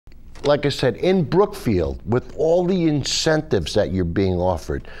like I said, in Brookfield, with all the incentives that you're being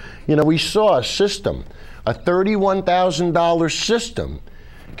offered, you know, we saw a system, a $31,000 system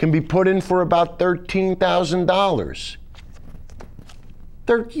can be put in for about $13,000.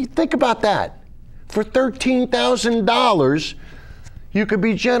 Think about that. For $13,000, you could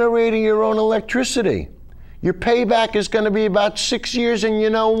be generating your own electricity. Your payback is going to be about 6 years, and you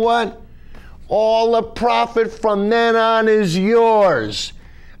know what? All the profit from then on is yours.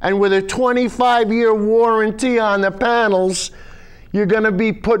 And with a 25-year warranty on the panels, you're going to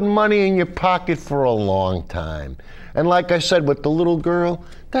be putting money in your pocket for a long time. And like I said, with the little girl,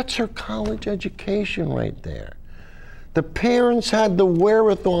 that's her college education right there. The parents had the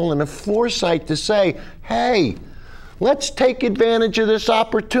wherewithal and the foresight to say, hey, let's take advantage of this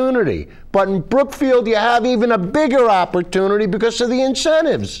opportunity. But in Brookfield, you have even a bigger opportunity because of the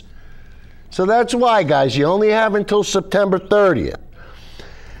incentives. So that's why, guys, you only have until September 30th.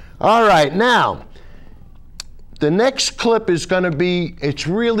 All right, now, the next clip is going to be, it's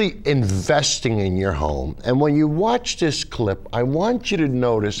really investing in your home. And when you watch this clip, I want you to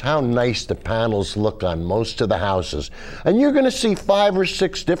notice how nice the panels look on most of the houses. And you're going to see 5 or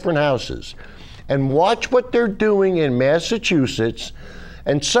 6 different houses. And watch what they're doing in Massachusetts.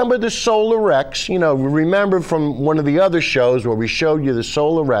 And some of the Solarize, you know, remember from one of the other shows where we showed you the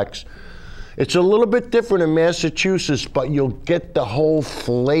Solarize, it's a little bit different in Massachusetts, but you'll get the whole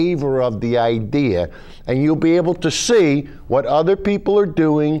flavor of the idea, and you'll be able to see what other people are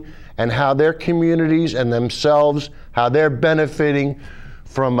doing and how their communities and themselves, how they're benefiting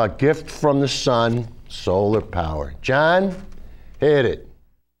from a gift from the sun, solar power. John, hit it.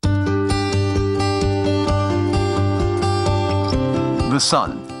 The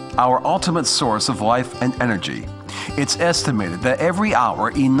sun, our ultimate source of life and energy. It's estimated that every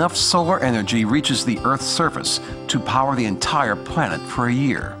hour enough solar energy reaches the Earth's surface to power the entire planet for a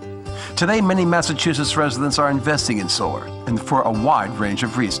year. Today, many Massachusetts residents are investing in solar, and for a wide range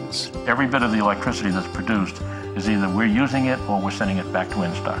of reasons. Every bit of the electricity that's produced is either we're using it or we're sending it back to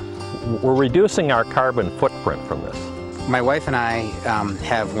Instar. We're reducing our carbon footprint from this. My wife and I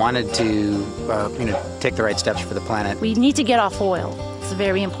have wanted to take the right steps for the planet. We need to get off oil. It's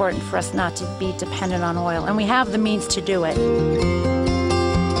very important for us not to be dependent on oil, and we have the means to do it.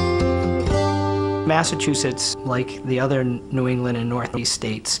 Massachusetts, like the other New England and Northeast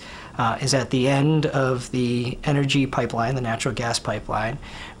states, is at the end of the energy pipeline, the natural gas pipeline.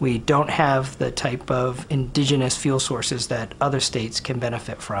 We don't have the type of indigenous fuel sources that other states can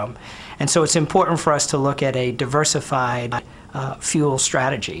benefit from. And so it's important for us to look at a diversified fuel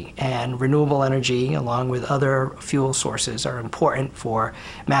strategy, and renewable energy along with other fuel sources are important for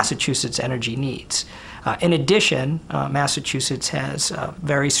Massachusetts' energy needs. In addition, Massachusetts has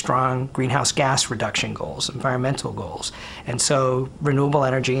very strong greenhouse gas reduction goals, environmental goals, and so renewable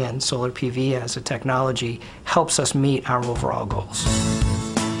energy and solar PV as a technology helps us meet our overall goals.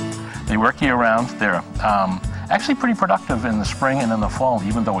 They work year-round. They're actually pretty productive in the spring and in the fall,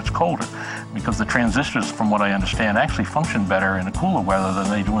 even though it's colder, because the transistors, from what I understand, actually function better in the cooler weather than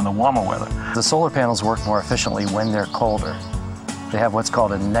they do in the warmer weather. The solar panels work more efficiently when they're colder. They have what's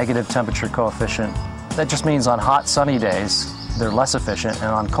called a negative temperature coefficient. That just means on hot, sunny days, they're less efficient,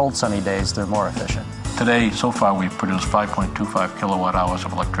 and on cold, sunny days, they're more efficient. Today, so far, we've produced 5.25 kilowatt hours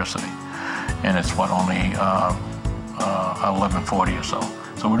of electricity, and it's what, only 1140 or so.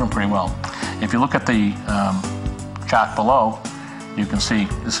 So we're doing pretty well. If you look at the chart below, you can see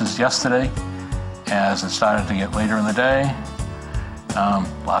this is yesterday as it started to get later in the day,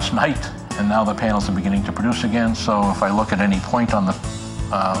 last night, and now the panels are beginning to produce again. So if I look at any point on the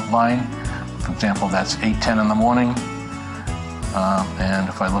line, for example, that's 8:10 in the morning, and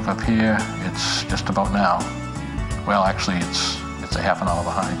if I look up here, it's just about now. Well, actually, it's a half an hour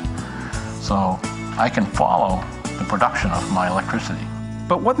behind. So I can follow the production of my electricity.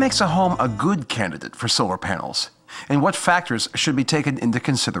 But what makes a home a good candidate for solar panels? And what factors should be taken into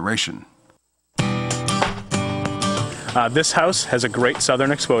consideration? This house has a great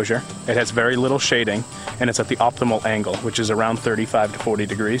southern exposure. It has very little shading, and it's at the optimal angle, which is around 35 to 40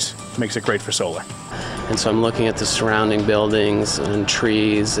 degrees. Makes it great for solar. And so I'm looking at the surrounding buildings and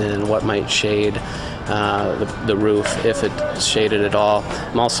trees and what might shade the roof, if it's shaded at all.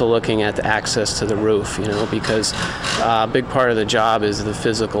 I'm also looking at the access to the roof, because a big part of the job is the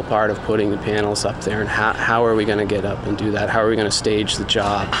physical part of putting the panels up there, and how are we going to get up and do that? How are we going to stage the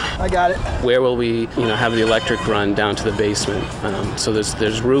job? I got it. Where will we, have the electric run down to the basement? So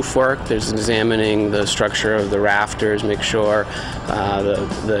there's roof work, there's examining the structure of the rafters, make sure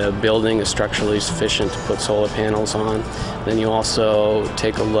the building is structurally sufficient to put solar panels on. Then you also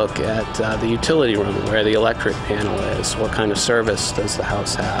take a look at the utility room where the electric panel is, what kind of service does the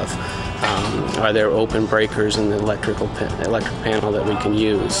house have, are there open breakers in the electric panel that we can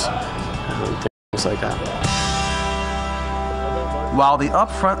use, things like that. While the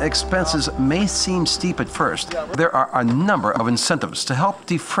upfront expenses may seem steep at first, there are a number of incentives to help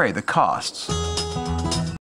defray the costs.